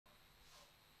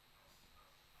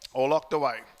All locked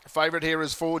away. Favourite here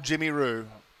is for Jimmy Roo.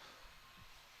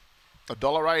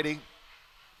 $1.80.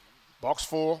 Box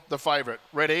 4, the favourite.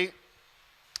 Ready,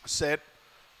 set,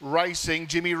 racing.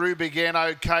 Jimmy Roo began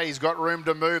okay. He's got room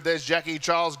to move. There's Jackie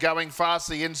Charles going fast.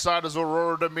 The inside is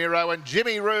Aurora De Miro, and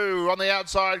Jimmy Roo on the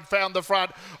outside found the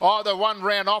front. Either one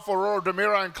ran off Aurora De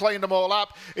Miro and cleaned them all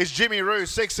up. Is Jimmy Roo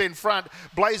 6 in front.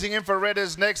 Blazing Infrared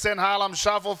is next. Then Harlem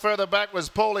Shuffle. Further back was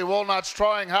Paulie Walnuts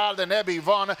trying hard than Abby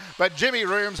Von, but Jimmy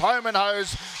Roo's home and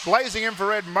hose. Blazing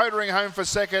Infrared motoring home for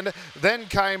second. Then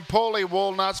came Paulie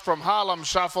Walnuts from Harlem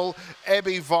Shuffle,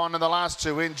 Abby Von, and the last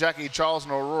two in, Jackie Charles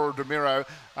and Aurora De Miro,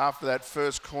 after that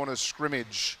first corner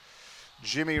scrimmage.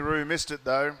 Jimmy Roo missed it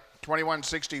though.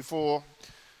 21.64.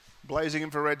 Blazing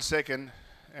Infrared second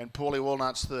and Paulie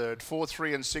Walnuts third. 4,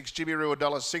 3 and 6. Jimmy Roo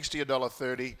 $1.60,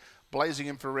 $1.30. Blazing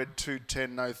Infrared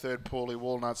 2.10. No third Paulie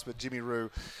Walnuts, but Jimmy Roo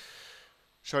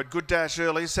showed good dash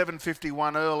early.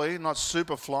 7.51 early. Not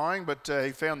super flying, but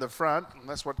he found the front. And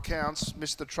that's what counts.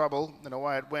 Missed the trouble and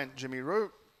away it went. Jimmy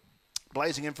Roo.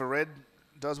 Blazing Infrared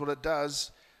does what it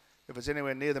does. If it's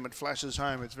anywhere near them, it flashes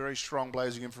home. It's very strong,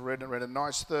 Blazing Infrared, and ran a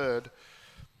nice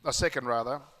second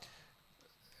rather.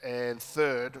 And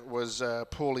third was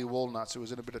Paulie Walnuts, who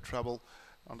was in a bit of trouble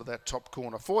under that top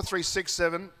corner.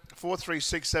 4.367,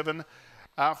 4.367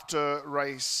 after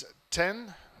race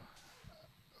 10.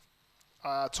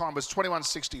 Time was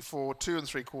 21.64, 2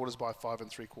 3/4 by 5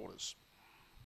 3/4.